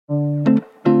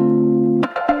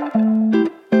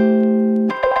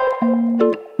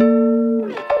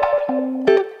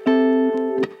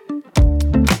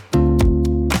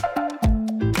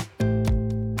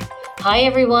Hi,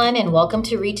 everyone, and welcome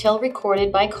to Retail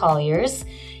Recorded by Colliers.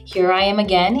 Here I am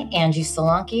again, Angie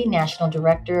Solanki, National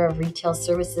Director of Retail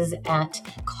Services at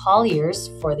Colliers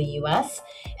for the U.S.,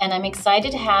 and I'm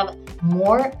excited to have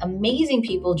more amazing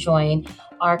people join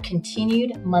our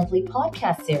continued monthly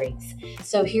podcast series.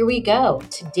 So here we go.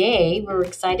 Today, we're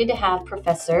excited to have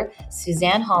Professor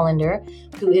Suzanne Hollander,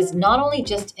 who is not only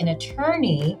just an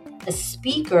attorney, a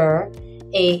speaker,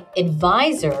 an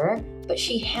advisor, but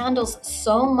she handles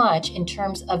so much in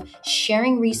terms of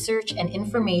sharing research and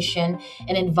information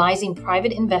and advising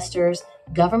private investors,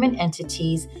 government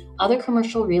entities, other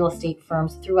commercial real estate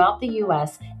firms throughout the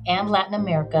U.S. and Latin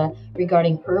America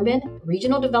regarding urban,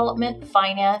 regional development,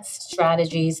 finance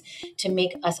strategies to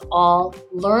make us all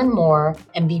learn more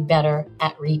and be better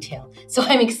at retail. So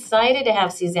I'm excited to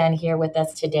have Suzanne here with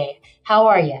us today. How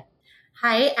are you?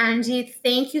 Hi, Angie.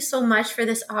 Thank you so much for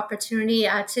this opportunity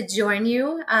to join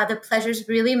you. The pleasure's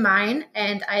really mine,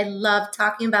 and I love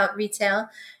talking about retail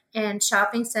and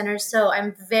shopping centers. So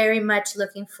I'm very much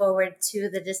looking forward to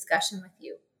the discussion with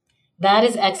you. That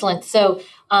is excellent. So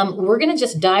we're going to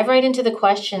just dive right into the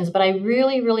questions, but I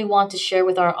really want to share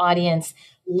with our audience.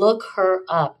 Look her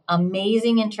up.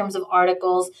 Amazing in terms of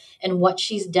articles and what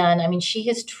she's done. I mean, she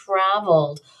has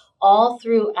traveled all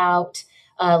throughout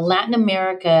Latin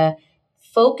America,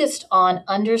 focused on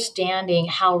understanding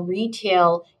how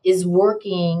retail is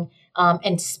working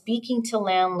and speaking to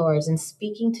landlords and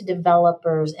speaking to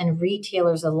developers and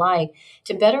retailers alike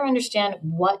to better understand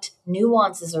what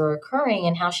nuances are occurring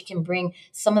and how she can bring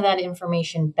some of that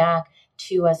information back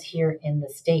to us here in the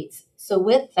States. So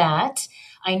with that,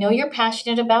 I know you're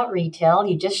passionate about retail.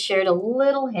 You just shared a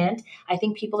little hint. I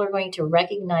think people are going to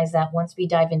recognize that once we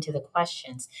dive into the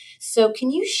questions. So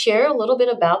can you share a little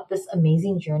bit about this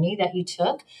amazing journey that you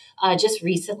took just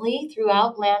recently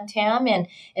throughout LATAM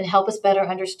and help us better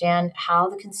understand how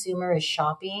the consumer is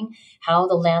shopping, how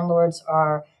the landlords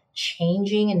are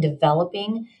changing and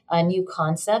developing new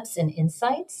concepts and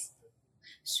insights?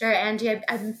 Sure, Angie.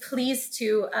 I'm pleased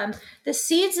to. The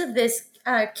seeds of this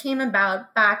came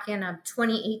about back in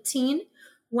 2018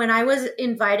 when I was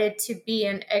invited to be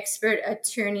an expert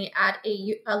attorney at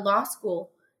a law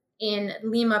school in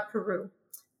Lima, Peru.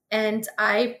 And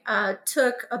I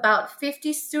took about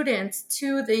 50 students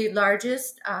to the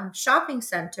largest shopping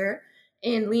center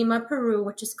in Lima, Peru,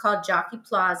 which is called Jockey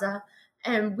Plaza.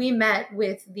 And we met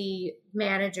with the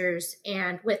managers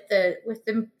and with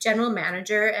the general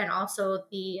manager and also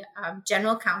the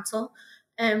general counsel,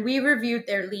 and we reviewed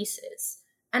their leases.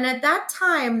 And at that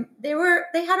time, they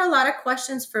had a lot of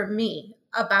questions for me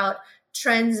about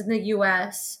trends in the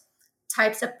U.S.,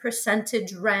 types of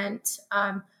percentage rent,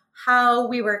 how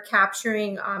we were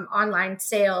capturing online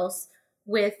sales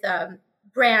with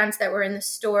brands that were in the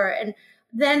store. And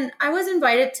then I was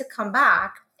invited to come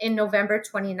back in November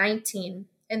 2019.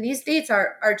 And these dates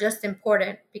are just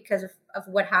important because of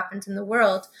what happens in the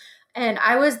world. And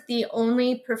I was the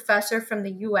only professor from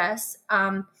the US,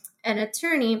 an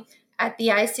attorney at the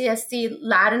ICSC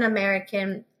Latin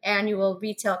American Annual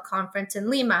Retail Conference in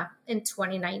Lima in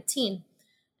 2019.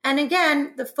 And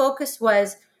again, the focus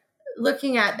was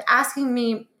asking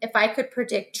me if I could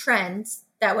predict trends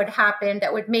that would happen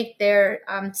that would make their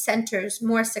centers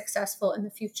more successful in the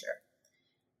future.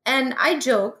 And I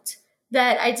joked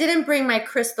that I didn't bring my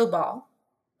crystal ball,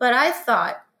 but I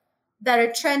thought that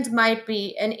a trend might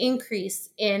be an increase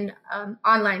in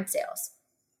online sales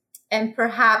and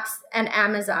perhaps an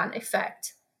Amazon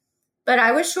effect. But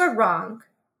I was sure wrong.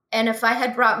 And if I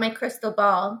had brought my crystal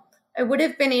ball, I would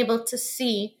have been able to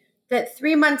see that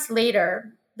 3 months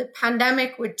later, the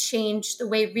pandemic would change the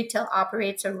way retail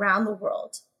operates around the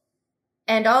world.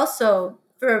 And also,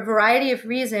 for a variety of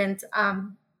reasons,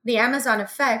 the Amazon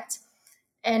effect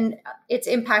and its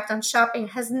impact on shopping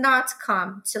has not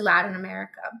come to Latin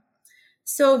America.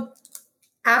 So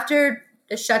after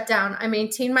the shutdown, I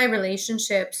maintained my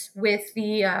relationships with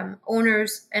the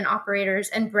owners and operators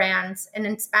and brands. And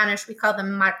in Spanish, we call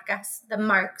them marcas, the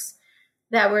marks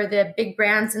that were the big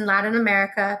brands in Latin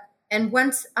America. And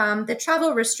once the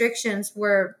travel restrictions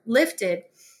were lifted,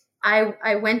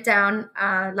 I went down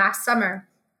last summer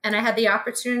and I had the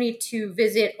opportunity to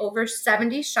visit over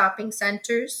 70 shopping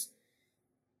centers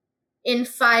in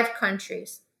 5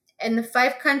 countries. And the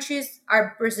 5 countries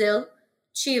are Brazil,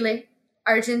 Chile,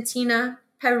 Argentina,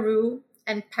 Peru,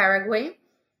 and Paraguay.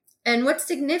 And what's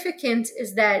significant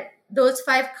is that those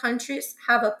 5 countries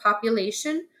have a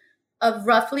population of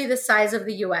roughly the size of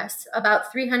the US,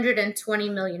 about 320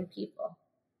 million people.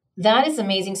 That is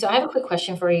amazing. So I have a quick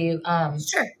question for you.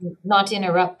 Sure. Not to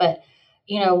interrupt, but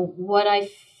what I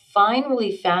find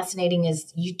really fascinating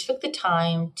is you took the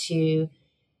time to,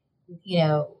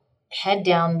 head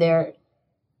down there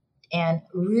and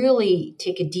really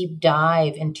take a deep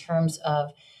dive in terms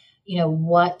of,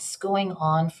 what's going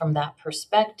on from that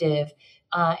perspective.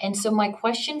 And so my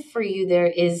question for you there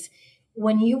is,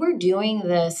 when you were doing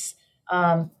this,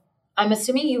 I'm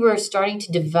assuming you were starting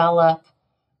to develop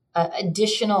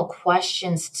additional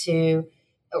questions to,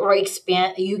 or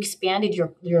you expanded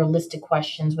your list of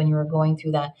questions when you were going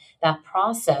through that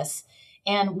process.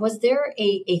 And was there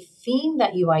a theme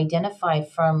that you identified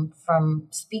from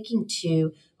speaking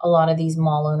to a lot of these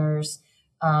mall owners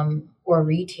or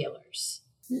retailers?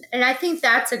 And I think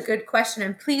that's a good question.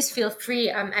 And please feel free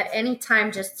at any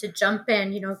time just to jump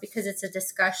in, because it's a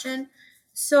discussion.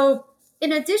 So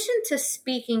in addition to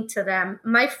speaking to them,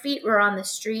 my feet were on the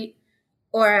street,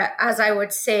 or as I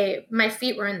would say, my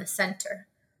feet were in the center.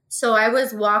 So I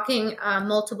was walking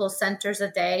multiple centers a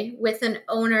day with an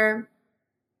owner,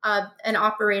 an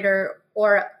operator,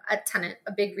 or a tenant,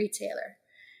 a big retailer.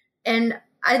 And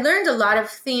I learned a lot of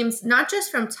themes, not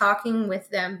just from talking with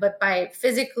them, but by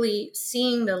physically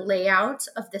seeing the layout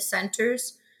of the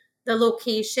centers, the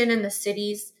location in the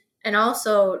cities, and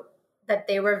also that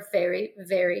they were very,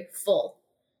 very full.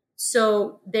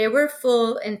 So they were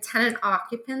full in tenant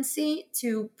occupancy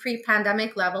to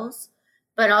pre-pandemic levels,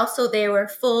 but also they were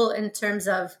full in terms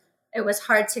of it was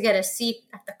hard to get a seat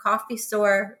at the coffee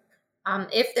store.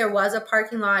 If there was a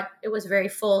parking lot, it was very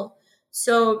full.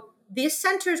 So these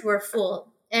centers were full.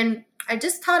 And I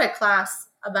just taught a class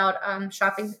about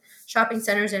shopping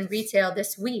centers and retail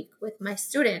this week with my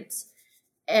students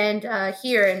and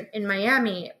here in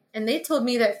Miami. And they told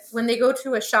me that when they go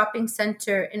to a shopping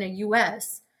center in the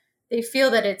US, they feel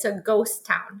that it's a ghost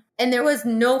town. And there was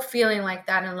no feeling like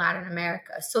that in Latin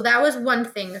America. So that was one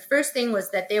thing. The first thing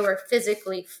was that they were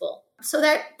physically full. So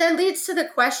that leads to the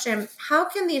question, how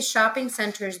can these shopping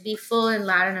centers be full in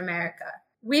Latin America?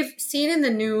 We've seen in the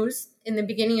news in the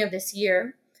beginning of this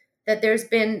year that there's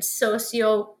been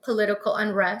socio-political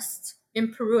unrest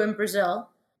in Peru and Brazil.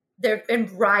 There have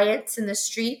been riots in the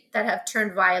street that have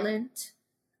turned violent.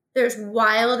 There's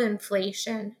wild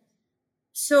inflation.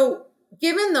 So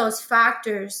given those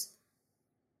factors,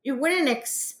 you wouldn't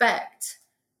expect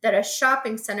that a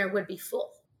shopping center would be full.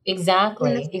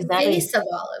 Exactly. In the face of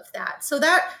all of that. So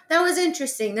that was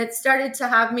interesting. That started to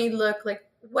have me look like,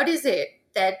 what is it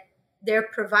that they're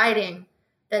providing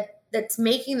that's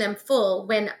making them full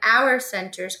when our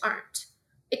centers aren't?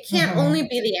 It can't only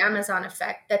be the Amazon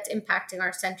effect that's impacting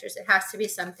our centers. It has to be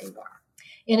something more.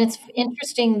 And it's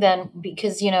interesting then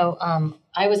because,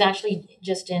 I was actually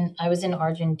I was in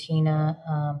Argentina,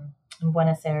 in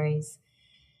Buenos Aires,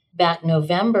 back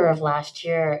November of last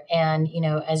year. And,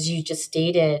 as you just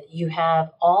stated, you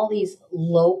have all these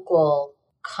local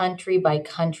country by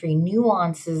country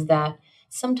nuances that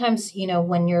sometimes,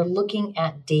 when you're looking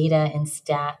at data and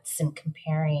stats and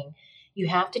comparing, you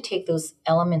have to take those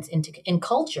elements in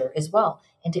culture as well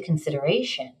into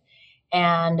consideration.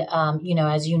 And,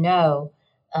 as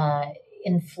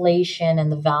inflation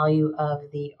and the value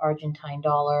of the Argentine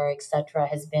dollar, et cetera,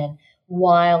 has been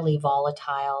wildly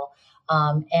volatile.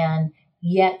 And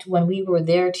yet when we were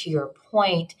there, to your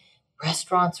point,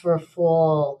 restaurants were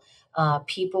full.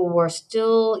 People were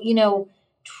still,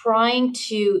 trying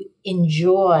to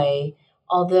enjoy,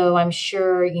 although I'm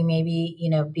sure you maybe,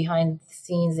 behind the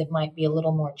scenes, it might be a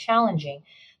little more challenging.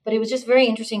 But it was just very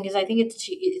interesting because I think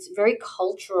it's very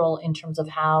cultural in terms of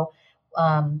how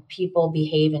people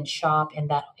behave and shop in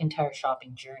that entire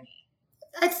shopping journey.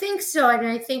 I think so. And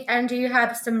I think, Andrew, you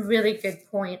have some really good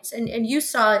points. And you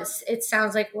saw it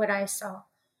sounds like what I saw.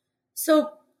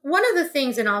 So one of the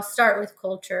things, and I'll start with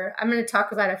culture, I'm going to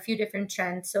talk about a few different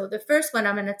trends. So the first one,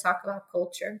 I'm going to talk about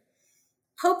culture.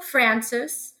 Pope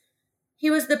Francis,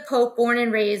 he was the Pope born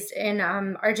and raised in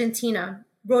Argentina,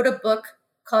 wrote a book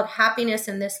called Happiness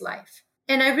in This Life.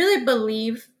 And I really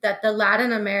believe that the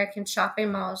Latin American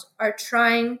shopping malls are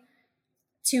trying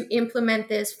to implement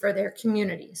this for their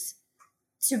communities,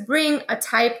 to bring a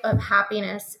type of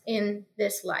happiness in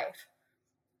this life.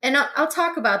 And I'll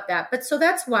talk about that. But so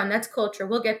that's one, that's culture.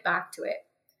 We'll get back to it.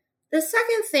 The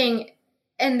second thing,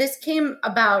 and this came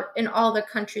about in all the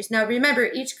countries. Now, remember,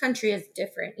 each country is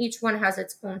different. Each one has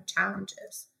its own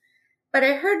challenges. But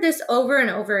I heard this over and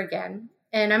over again.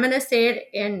 And I'm going to say it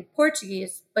in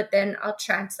Portuguese, but then I'll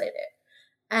translate it.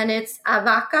 And it's a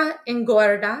vaca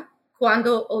engorda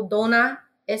cuando o dona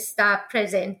está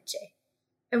presente.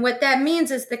 And what that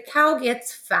means is the cow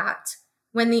gets fat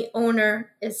when the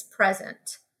owner is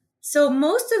present. So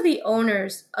most of the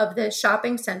owners of the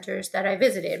shopping centers that I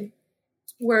visited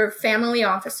were family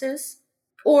offices,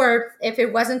 or if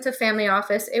it wasn't a family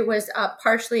office, it was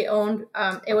partially owned.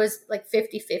 It was like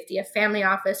 50-50, a family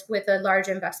office with a large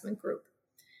investment group.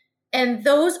 And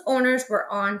those owners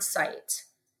were on site.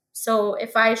 So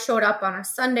if I showed up on a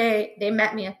Sunday, they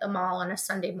met me at the mall on a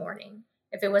Sunday morning.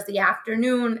 If it was the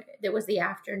afternoon, it was the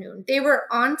afternoon. They were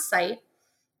on site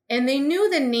and they knew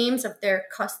the names of their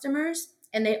customers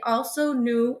and they also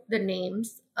knew the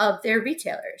names of their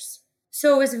retailers.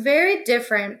 So it was a very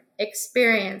different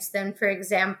experience than, for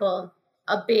example,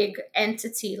 a big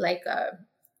entity like a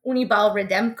Unibail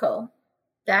Rodamco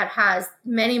that has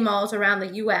many malls around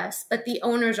the US, but the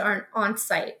owners aren't on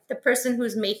site. The person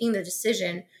who's making the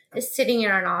decision is sitting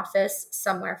in an office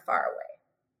somewhere far away.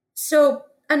 So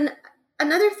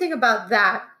another thing about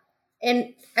that,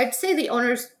 and I'd say the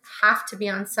owners have to be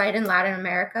on site in Latin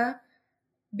America,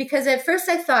 because at first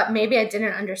I thought maybe I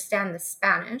didn't understand the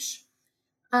Spanish.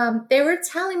 They were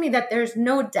telling me that there's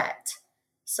no debt.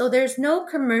 So there's no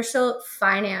commercial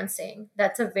financing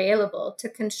that's available to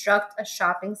construct a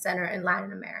shopping center in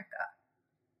Latin America.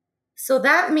 So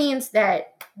that means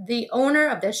that the owner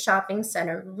of this shopping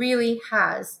center really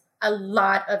has a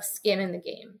lot of skin in the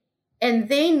game. And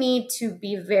they need to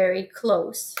be very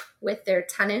close with their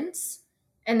tenants.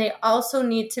 And they also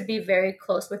need to be very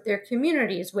close with their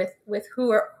communities, with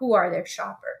who are their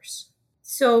shoppers.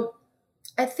 So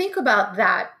I think about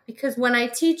that because when I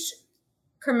teach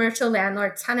commercial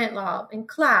landlord tenant law in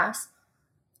class,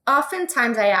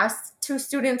 oftentimes I ask two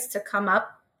students to come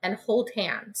up and hold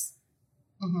hands.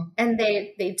 Mm-hmm. And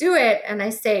they do it. And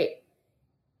I say,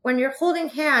 when you're holding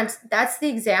hands, that's the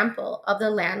example of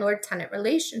the landlord tenant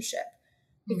relationship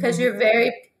because mm-hmm. you're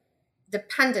very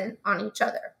dependent on each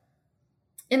other.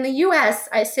 In the US,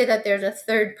 I say that there's a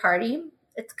third party.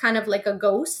 It's kind of like a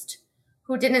ghost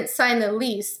who didn't sign the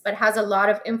lease, but has a lot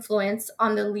of influence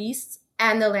on the lease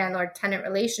and the landlord-tenant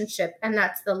relationship, and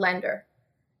that's the lender.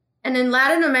 And in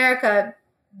Latin America,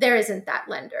 there isn't that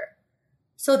lender.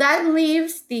 So that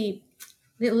leaves the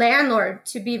landlord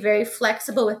to be very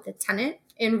flexible with the tenant.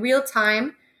 In real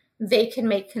time, they can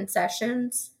make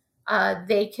concessions.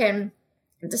 They can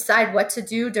decide what to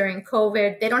do during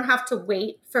COVID. They don't have to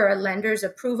wait for a lender's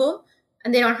approval,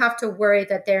 and they don't have to worry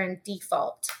that they're in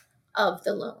default of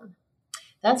the loan.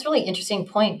 That's a really interesting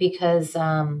point because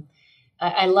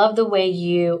I love the way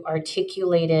you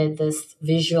articulated this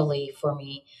visually for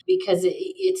me because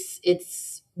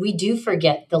it's we do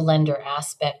forget the lender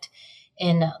aspect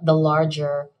in the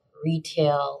larger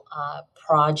retail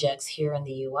projects here in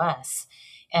the U.S.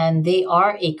 And they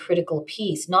are a critical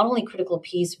piece, not only critical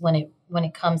piece when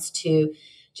it comes to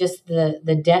just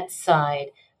the debt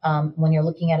side when you're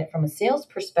looking at it from a sales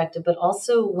perspective, but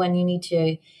also when you need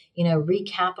to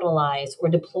recapitalize or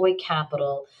deploy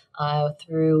capital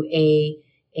through a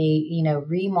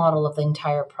remodel of the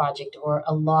entire project or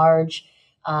a large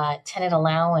tenant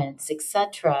allowance,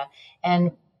 etc.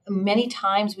 And many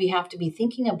times we have to be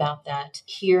thinking about that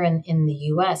here in the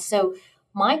U.S. So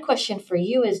my question for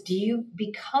you is,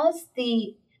 because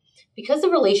the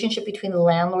relationship between the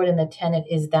landlord and the tenant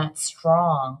is that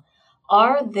strong,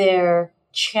 are there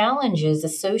challenges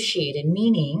associated,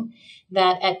 meaning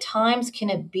that at times can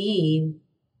it be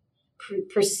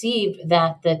perceived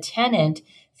that the tenant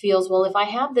feels, well, if I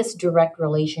have this direct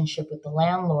relationship with the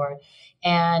landlord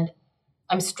and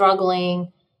I'm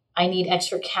struggling, I need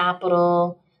extra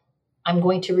capital, I'm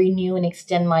going to renew and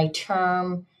extend my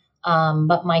term,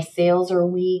 but my sales are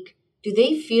weak. Do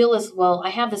they feel as, well, I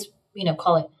have this,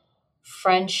 call it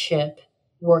friendship,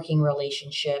 working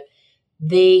relationship,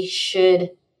 they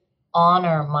should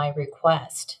honor my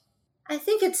request? I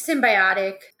think it's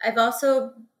symbiotic.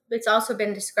 It's also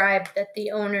been described that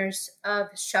the owners of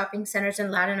shopping centers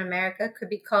in Latin America could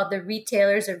be called the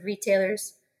retailers of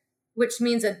retailers, which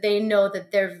means that they know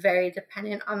that they're very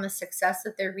dependent on the success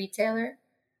of their retailer.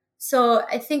 So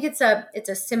I think it's a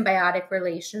symbiotic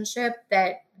relationship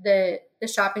that the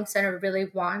shopping center really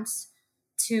wants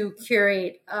to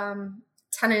curate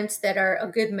tenants that are a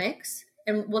good mix.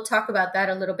 And we'll talk about that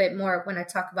a little bit more when I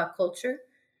talk about culture.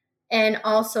 And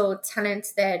also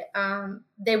tenants that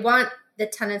they want the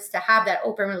tenants to have that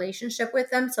open relationship with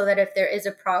them so that if there is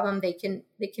a problem, they can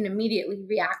immediately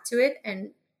react to it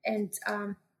and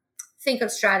think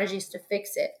of strategies to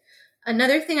fix it.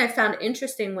 Another thing I found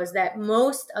interesting was that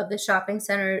most of the shopping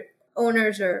center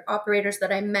owners or operators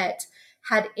that I met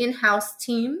had in-house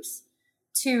teams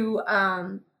to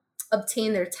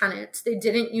obtain their tenants. They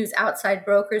didn't use outside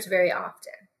brokers very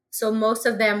often. So most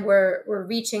of them were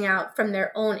reaching out from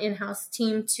their own in-house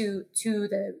team to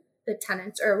the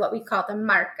tenants, or what we call the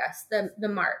marcas, the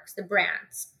marks, the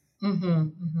brands. Mm-hmm,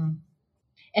 mm-hmm.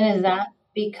 And is that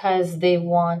because they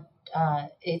want,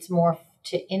 it's more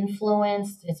to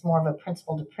influence, it's more of a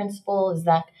principal to principal? Is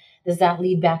that Does that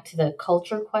lead back to the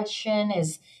culture question?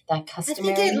 Is that I think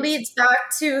customary? it leads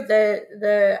back to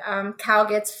the cow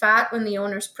gets fat when the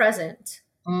owner's present.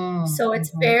 So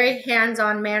it's Mm-hmm. very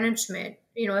hands-on management.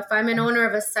 You know, if I'm an owner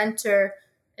of a center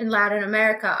in Latin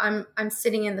America, I'm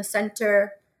sitting in the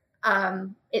center.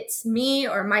 It's me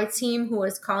or my team who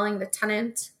is calling the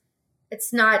tenant.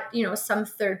 It's not, you know, some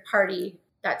third party,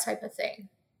 that type of thing.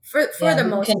 For Yeah, the you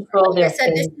most can part, control like I their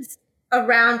said, this fate. is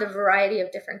around a variety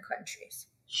of different countries.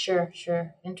 Sure,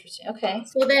 sure. Interesting. Okay.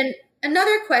 So then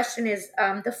another question is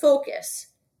the focus,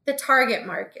 the target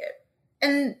market.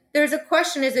 And there's a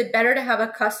question, is it better to have a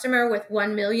customer with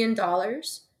 $1 million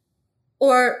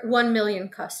or 1 million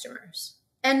customers?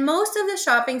 And most of the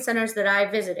shopping centers that I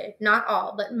visited, not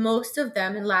all, but most of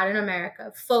them in Latin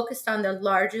America, focused on the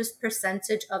largest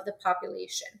percentage of the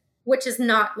population, which is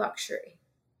not luxury.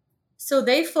 So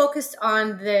they focused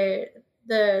on the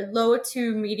low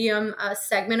to medium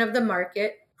segment of the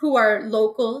market, who are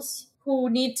locals, who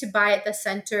need to buy at the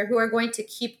center, who are going to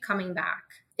keep coming back.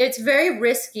 It's very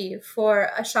risky for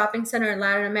a shopping center in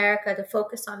Latin America to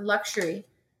focus on luxury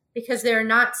because there are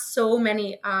not so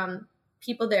many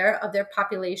people there of their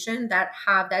population that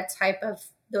have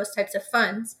those types of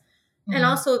funds. Mm-hmm. And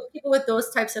also people with those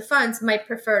types of funds might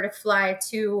prefer to fly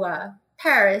to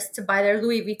Paris to buy their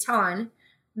Louis Vuitton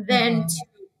than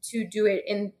to do it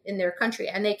in their country,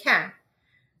 and they can.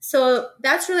 So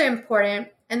that's really important.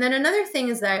 And then another thing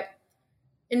is that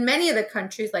in many of the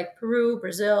countries like Peru,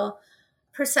 Brazil,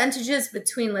 percentages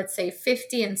between, let's say,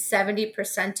 50 and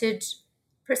 70%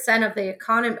 of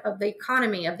the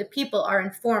economy of the people are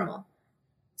informal.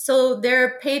 So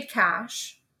they're paid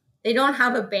cash. They don't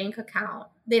have a bank account.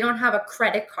 They don't have a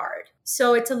credit card.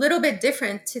 So it's a little bit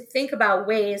different to think about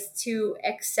ways to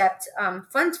accept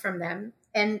funds from them.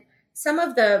 And some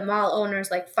of the mall owners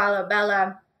like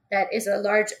Falabella, that is a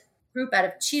large group out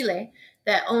of Chile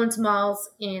that owns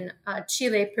malls in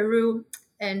Chile, Peru,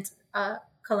 and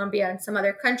Colombia and some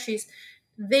other countries,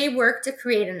 they work to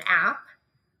create an app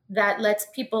that lets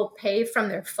people pay from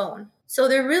their phone. So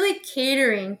they're really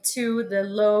catering to the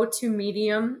low to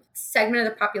medium segment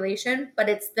of the population, but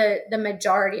it's the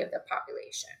majority of the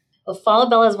population. Well,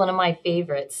 Falabella is one of my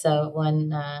favorites. So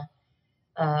when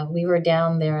we were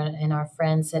down there and our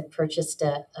friends had purchased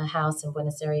a house in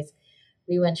Buenos Aires,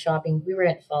 we went shopping. We were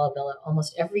at Falabella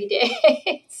almost every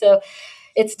day. So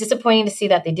it's disappointing to see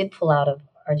that they did pull out of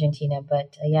Argentina,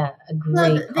 but yeah, a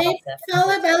great concept.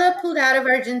 Falabella pulled out of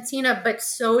Argentina, but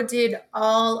so did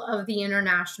all of the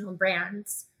international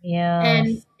brands. Yeah.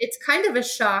 And it's kind of a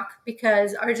shock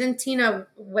because Argentina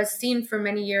was seen for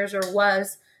many years, or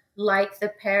was like the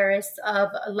Paris of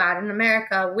Latin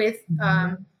America, with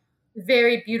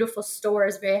very beautiful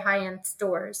stores, very high-end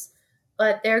stores.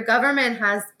 But their government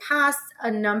has passed a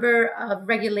number of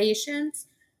regulations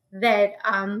that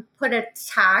put a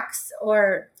tax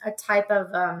or a type of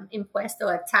impuesto,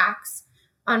 a tax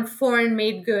on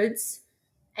foreign-made goods,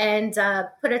 and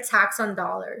put a tax on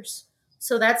dollars.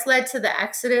 So that's led to the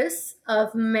exodus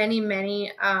of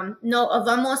many, of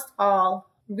almost all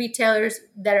retailers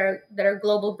that are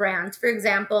global brands. For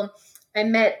example, I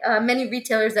met many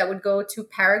retailers that would go to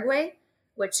Paraguay,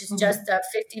 which is just a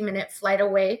 50-minute flight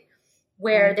away,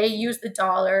 where they use the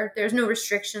dollar. There's no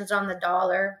restrictions on the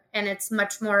dollar, and it's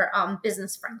much more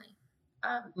business friendly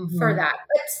for that.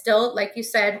 But still, like you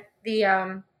said,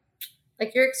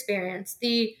 like your experience,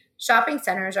 the shopping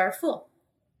centers are full.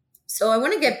 So I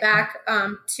want to get back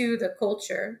to the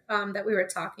culture that we were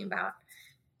talking about.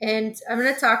 And I'm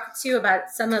going to talk to you about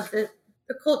some of the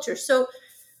culture. So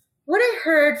what I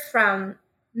heard from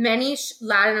many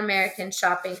Latin American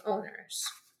shopping owners,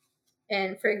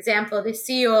 and for example, the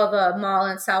CEO of a mall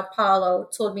in Sao Paulo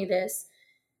told me this.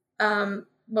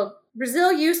 Well,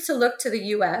 Brazil used to look to the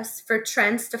US for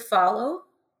trends to follow.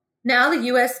 Now the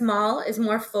US mall is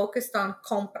more focused on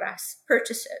compras,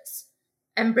 purchases.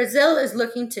 And Brazil is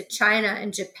looking to China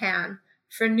and Japan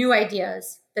for new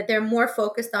ideas, that they're more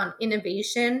focused on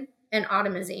innovation and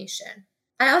automation.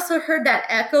 I also heard that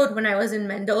echoed when I was in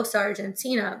Mendoza,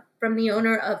 Argentina, from the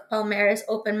owner of Palmeiras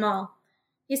Open Mall.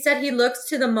 He said he looks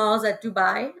to the malls of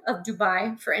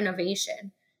Dubai for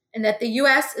innovation, and that the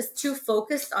US is too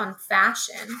focused on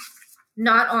fashion,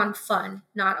 not on fun,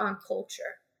 not on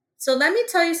culture. So let me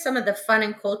tell you some of the fun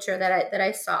and culture that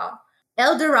I saw.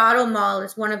 El Dorado Mall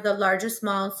is one of the largest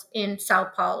malls in Sao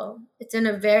Paulo. It's in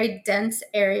a very dense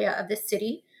area of the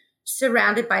city,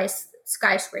 surrounded by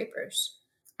skyscrapers.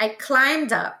 I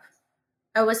climbed up.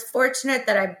 I was fortunate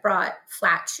that I brought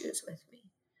flat shoes with me,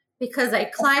 because I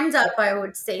climbed up, I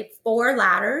would say, 4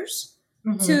 ladders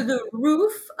to the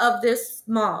roof of this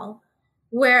mall,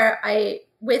 where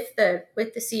with the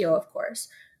CEO, of course,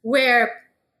 where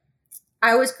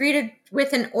I was greeted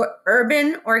with an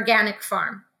urban organic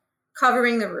farm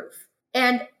covering the roof.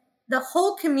 And the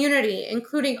whole community,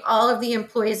 including all of the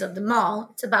employees of the mall,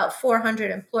 it's about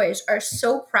 400 employees, are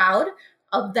so proud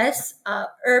of this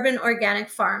urban organic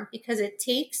farm because it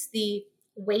takes the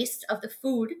waste of the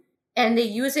food and they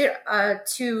use it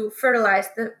to fertilize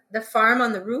the farm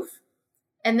on the roof.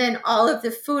 And then all of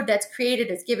the food that's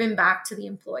created is given back to the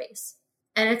employees.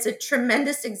 And it's a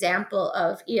tremendous example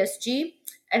of ESG.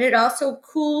 And it also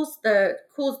cools the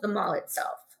mall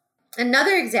itself.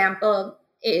 Another example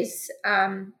is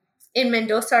in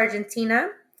Mendoza, Argentina,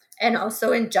 and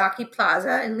also in Jockey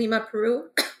Plaza in Lima, Peru.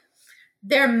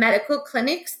 There are medical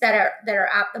clinics that are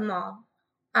at the mall.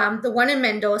 The one in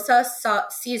Mendoza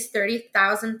sees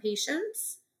 30,000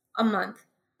 patients a month.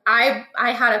 I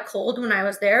had a cold when I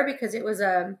was there because it was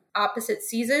opposite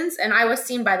seasons, and I was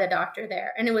seen by the doctor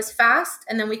there. And it was fast,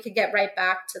 and then we could get right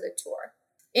back to the tour.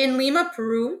 In Lima,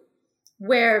 Peru,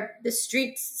 where the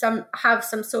streets have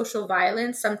some social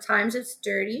violence, sometimes it's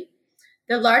dirty.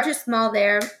 The largest mall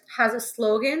there has a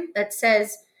slogan that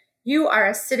says, "You are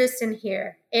a citizen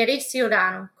here. Eres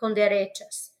ciudadano con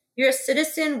derechos." You're a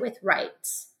citizen with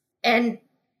rights. And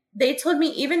they told me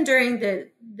even during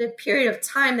the period of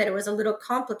time that it was a little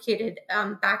complicated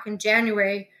back in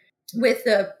January with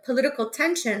the political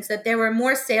tensions, that there were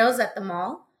more sales at the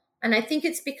mall. And I think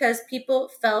it's because people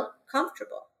felt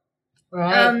comfortable.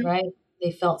 Right.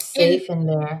 They felt safe in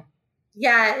there.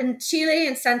 Yeah, in Chile,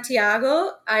 in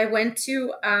Santiago, I went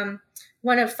to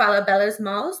one of Falabella's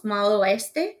malls, Mall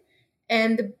Oeste,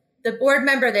 and the board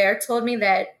member there told me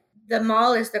that the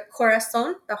mall is the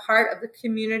corazon, the heart of the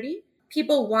community.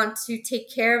 People want to take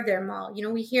care of their mall. You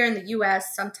know, we hear in the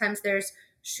US, sometimes there's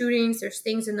shootings, there's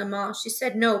things in the mall. She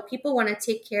said, no, people want to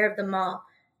take care of the mall.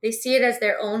 They see it as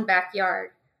their own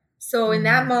backyard. So in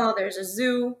that mall, there's a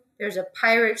zoo, there's a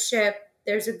pirate ship,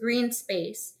 there's a green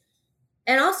space.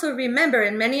 And also remember,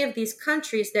 in many of these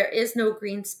countries, there is no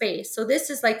green space. So this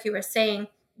is, like you were saying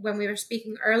when we were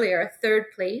speaking earlier, a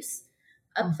third place,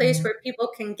 a place where people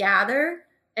can gather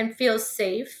and feel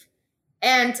safe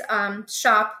and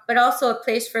shop, but also a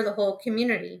place for the whole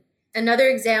community. Another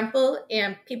example,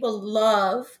 and people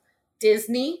love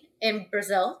Disney in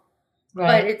Brazil,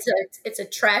 but it's a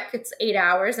trek. It's 8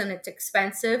 hours and it's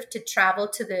expensive to travel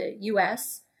to the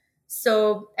US.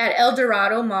 So at El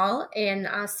Dorado Mall in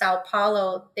Sao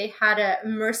Paulo, they had an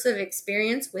immersive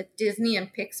experience with Disney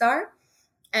and Pixar,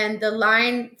 and the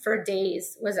line for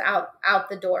days was out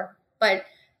the door. But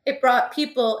it brought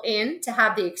people in to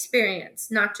have the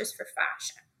experience, not just for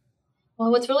fashion.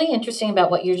 Well, what's really interesting about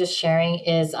what you're just sharing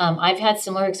is I've had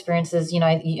similar experiences. You know,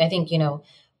 I think, you know,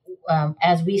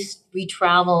 as we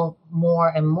travel more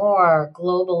and more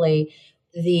globally,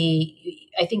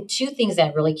 I think two things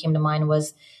that really came to mind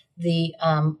was the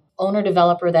owner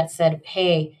developer that said,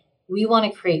 hey, we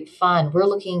want to create fun. We're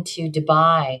looking to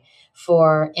Dubai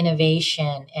for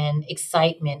innovation and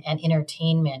excitement and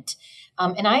entertainment.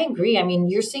 And I agree. I mean,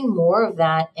 you're seeing more of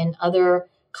that in other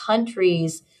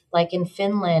countries, like in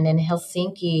Finland and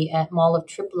Helsinki at Mall of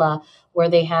Tripla, where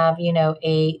they have, you know,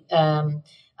 a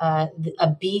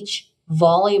beach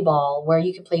volleyball where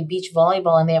you can play beach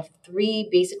volleyball, and they have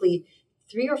basically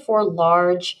three or four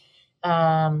large,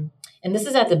 and this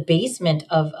is at the basement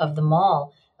of the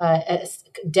mall,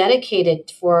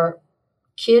 dedicated for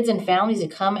kids and families to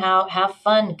come out, have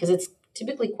fun, because it's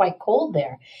typically quite cold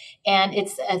there. And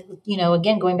it's, you know,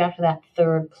 again, going back to that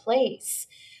third place.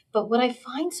 But what I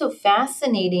find so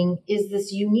fascinating is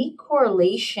this unique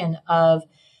correlation of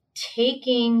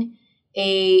taking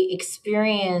a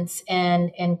experience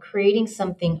and creating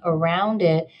something around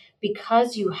it,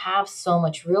 because you have so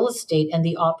much real estate and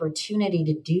the opportunity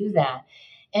to do that.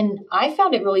 And I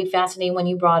found it really fascinating when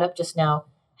you brought up just now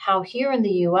how here in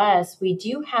the US, we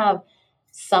do have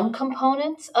some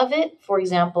components of it. For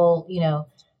example, you know,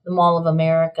 the Mall of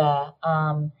America,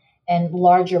 and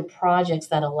larger projects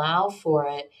that allow for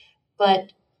it.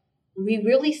 But we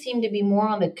really seem to be more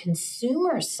on the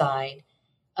consumer side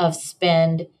of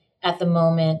spend at the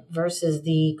moment versus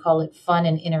the, call it, fun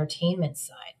and entertainment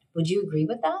side. Would you agree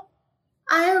with that?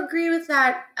 I agree with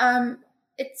that.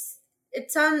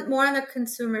 It's on more on the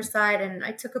consumer side, and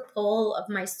I took a poll of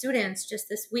my students just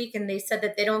this week, and they said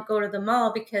that they don't go to the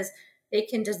mall because they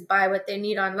can just buy what they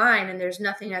need online, and there's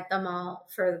nothing at the mall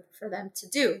for them to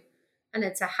do, and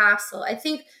it's a hassle. I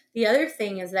think the other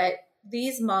thing is that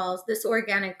these malls, this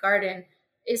organic garden,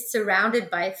 is surrounded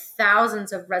by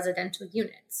thousands of residential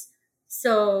units.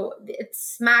 So it's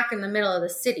smack in the middle of the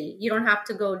city. You don't have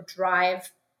to go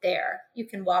drive there. You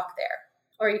can walk there,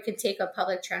 or you can take a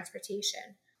public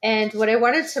transportation. And what I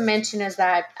wanted to mention is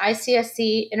that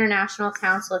ICSC, International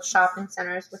Council of Shopping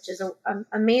Centers, which is an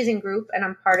amazing group, and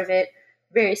I'm part of it,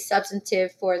 very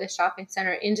substantive for the shopping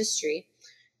center industry,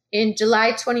 in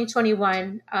July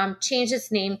 2021, changed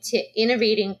its name to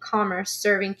Innovating Commerce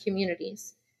Serving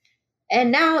Communities.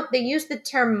 And now they use the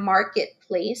term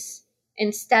marketplace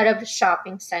instead of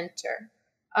shopping center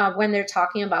when they're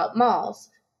talking about malls.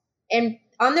 And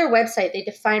on their website, they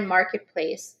define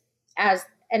marketplace as,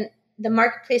 and the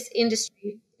marketplace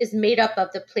industry is made up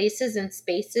of the places and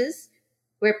spaces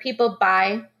where people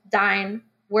buy, dine,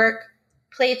 work,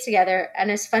 play together, and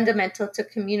is fundamental to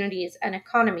communities and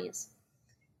economies.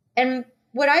 And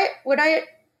what I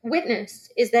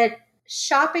witnessed is that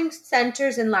shopping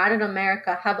centers in Latin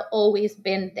America have always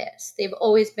been this. They've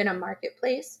always been a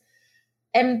marketplace.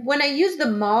 And when I use the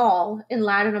mall in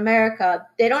Latin America,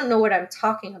 they don't know what I'm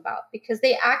talking about because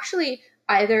they actually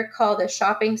either call the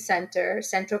shopping center,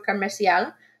 Centro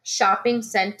Comercial, shopping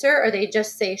center, or they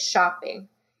just say shopping.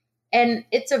 And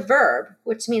it's a verb,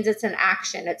 which means it's an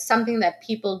action. It's something that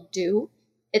people do.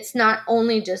 It's not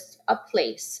only just a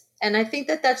place. And I think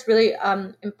that that's really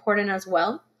important as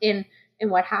well in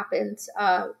what happens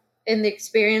in the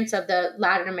experience of the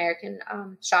Latin American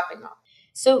shopping mall.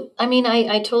 So, I mean,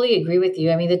 I totally agree with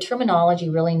you. I mean, the terminology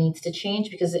really needs to change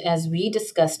because as we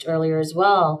discussed earlier as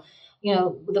well,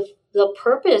 the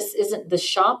purpose isn't the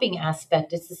shopping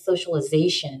aspect, it's the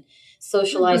socialization,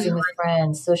 socializing with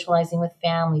friends, socializing with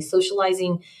family,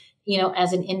 socializing,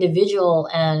 as an individual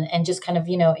and just kind of,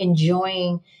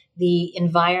 enjoying the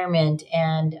environment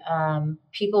and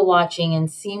people watching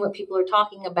and seeing what people are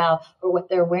talking about or what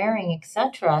they're wearing,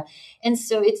 etc. And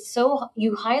so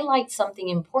you highlight something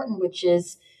important, which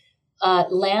is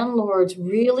landlords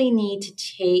really need to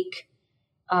take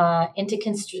into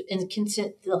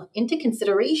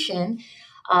consideration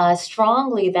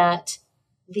strongly that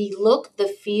the look, the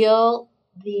feel,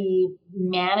 the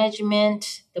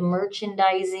management, the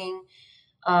merchandising,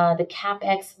 the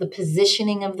CapEx, the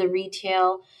positioning of the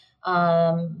retail,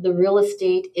 the real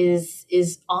estate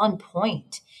is on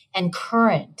point and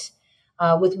current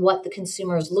with what the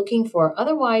consumer is looking for.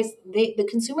 Otherwise, the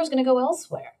consumer is going to go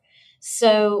elsewhere.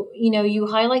 So, you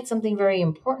highlight something very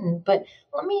important, but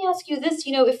let me ask you this,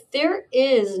 if there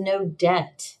is no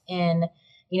debt in,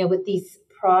 with these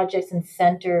projects and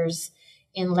centers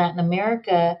in Latin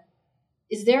America,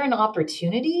 is there an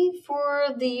opportunity for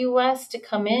the U.S. to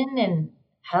come in and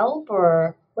help,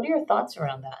 or what are your thoughts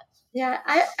around that? Yeah,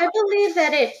 I believe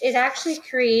that it actually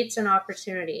creates an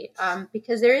opportunity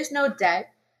because there is no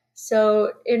debt.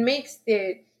 So it makes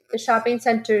the shopping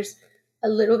centers a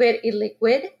little bit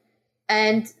illiquid.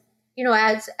 And,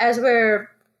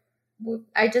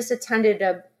 I just attended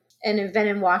an event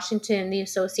in Washington, the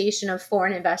Association of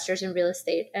Foreign Investors in Real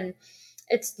Estate. And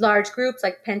it's large groups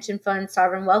like pension funds,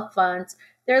 sovereign wealth funds.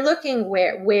 They're looking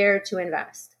where to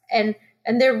invest. And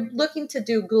they're looking to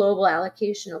do global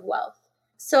allocation of wealth.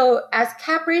 So as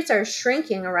cap rates are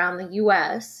shrinking around the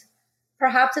U.S.,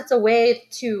 perhaps it's a way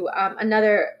to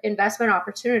another investment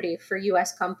opportunity for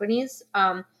U.S. companies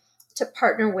to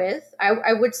partner with.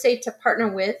 I would say to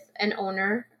partner with an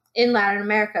owner in Latin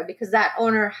America because that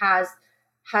owner has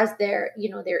their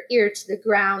their ear to the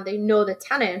ground. They know the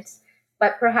tenants,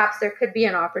 but perhaps there could be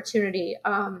an opportunity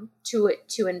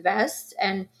to invest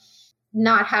and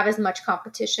not have as much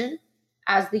competition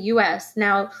as the U.S.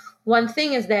 Now, one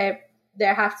thing is that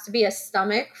there has to be a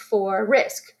stomach for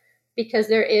risk because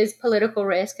there is political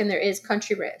risk and there is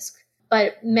country risk.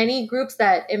 But many groups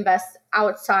that invest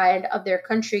outside of their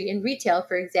country in retail,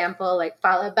 for example, like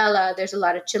Falabella, there's a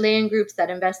lot of Chilean groups that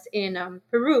invest in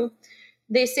Peru.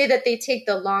 They say that they take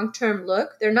the long-term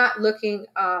look. They're not looking,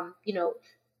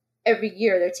 every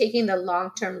year. They're taking the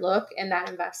long-term look in that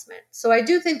investment. So I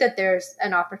do think that there's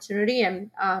an opportunity,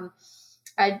 and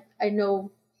I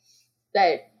know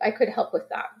that I could help with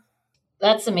that.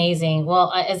 That's amazing.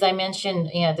 Well, as I mentioned,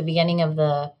 at the beginning of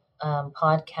the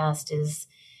podcast is,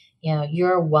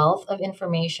 your wealth of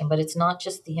information, but it's not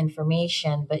just the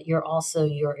information, but you're also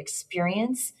your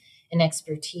experience and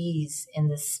expertise in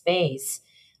this space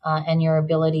and your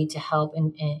ability to help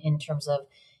in terms of,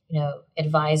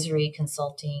 advisory,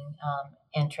 consulting,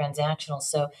 and transactional.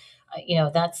 So,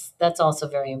 that's also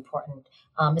very important,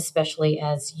 especially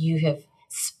as you have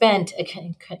spent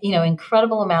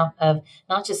incredible amount of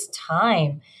not just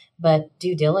time but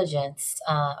due diligence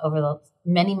over the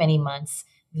many months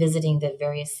visiting the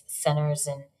various centers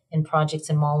and projects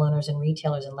and mall owners and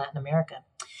retailers in Latin America.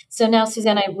 So now,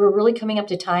 Susanna, we're really coming up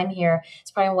to time here.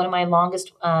 It's probably one of my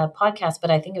longest podcasts,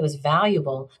 but I think it was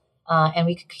valuable, and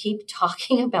we could keep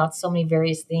talking about so many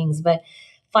various things. But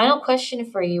Final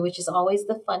question for you, which is always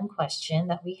the fun question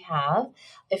that we have.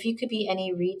 If you could be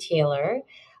any retailer,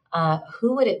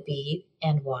 who would it be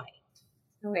and why?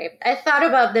 Okay, I thought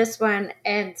about this one,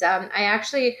 and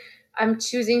I'm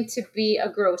choosing to be a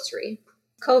grocery.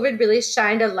 COVID really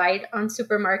shined a light on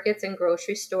supermarkets and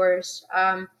grocery stores.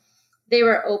 They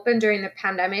were open during the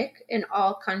pandemic in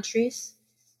all countries.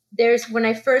 When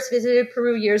I first visited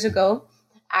Peru years ago,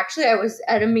 actually I was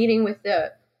at a meeting with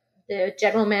the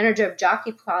general manager of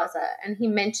Jockey Plaza, and he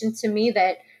mentioned to me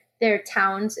that there are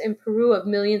towns in Peru of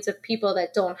millions of people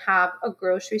that don't have a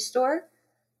grocery store.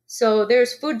 So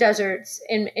there's food deserts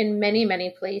in many,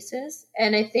 many places.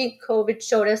 And I think COVID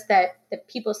showed us that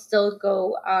people still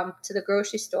go to the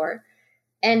grocery store.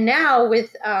 And now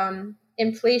with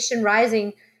inflation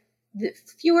rising,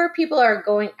 fewer people are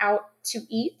going out to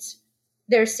eat.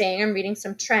 They're saying, I'm reading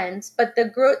some trends, but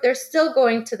they're still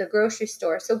going to the grocery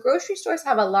store. So grocery stores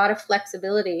have a lot of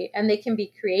flexibility and they can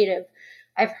be creative.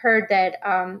 I've heard that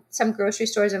some grocery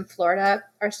stores in Florida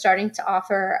are starting to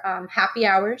offer happy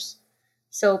hours.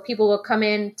 So people will come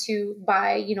in to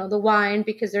buy, the wine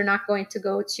because they're not going to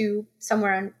go to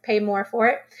somewhere and pay more for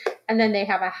it. And then they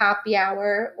have a happy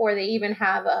hour, or they even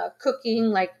have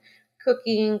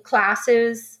cooking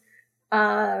classes,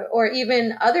 or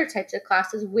even other types of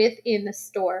classes within the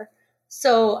store.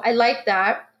 So I like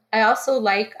that. I also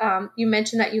like, you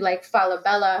mentioned that you like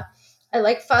Falabella. I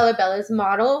like Falabella's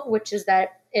model, which is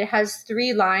that it has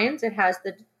 3 lines. It has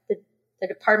the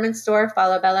department store,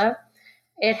 Falabella.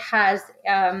 It has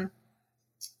a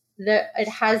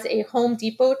Home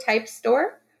Depot type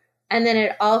store, and then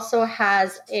it also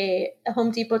has a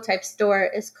Home Depot type store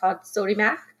is called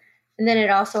Sodimac, and then it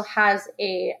also has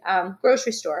a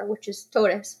grocery store, which is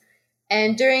Torres.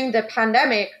 And during the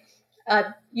pandemic,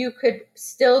 you could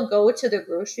still go to the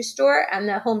grocery store and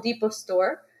the Home Depot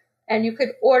store, and you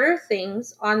could order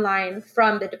things online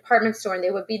from the department store, and they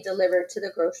would be delivered to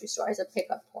the grocery store as a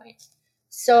pickup point.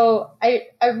 So I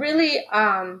really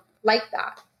like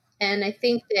that. And I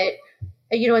think that,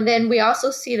 and then we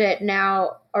also see that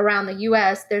now around the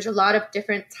US, there's a lot of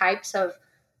different types of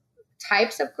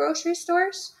grocery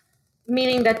stores,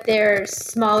 meaning that they're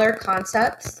smaller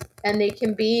concepts and they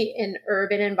can be in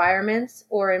urban environments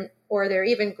or they're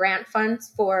even grant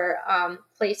funds for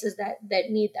places that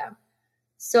need them.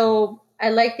 So I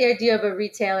like the idea of a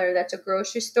retailer that's a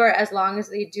grocery store as long as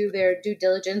they do their due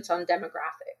diligence on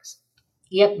demographics.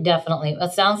 Yep, definitely.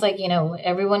 It sounds like,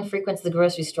 everyone frequents the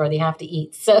grocery store. They have to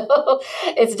eat. So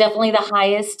it's definitely the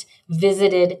highest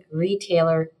visited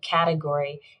retailer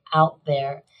category out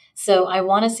there. So I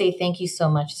want to say thank you so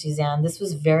much, Suzanne. This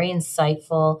was very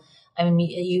insightful. I mean,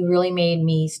 you really made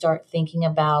me start thinking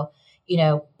about,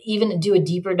 even do a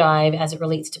deeper dive as it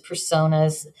relates to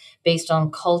personas based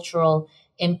on cultural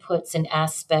inputs and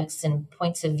aspects and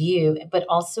points of view, but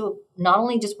also not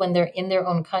only just when they're in their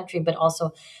own country, but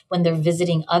also when they're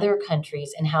visiting other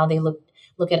countries and how they look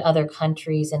at other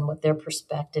countries and what their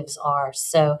perspectives are.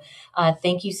 So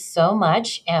thank you so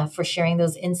much for sharing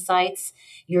those insights,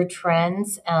 your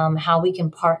trends, how we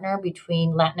can partner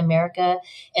between Latin America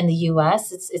and the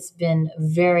U.S. It's been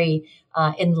very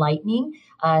enlightening.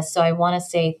 So I want to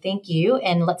say thank you,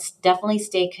 and let's definitely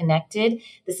stay connected.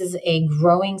 This is a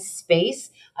growing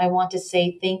space. I want to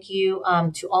say thank you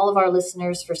to all of our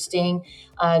listeners for staying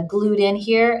glued in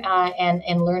here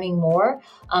and learning more.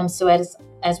 So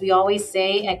as we always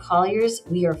say at Colliers,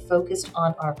 we are focused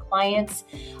on our clients,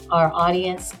 our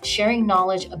audience, sharing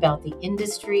knowledge about the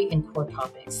industry and core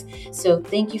topics. So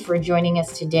thank you for joining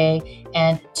us today,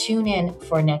 and tune in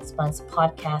for next month's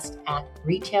podcast at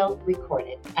Retail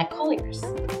Recorded at Colliers.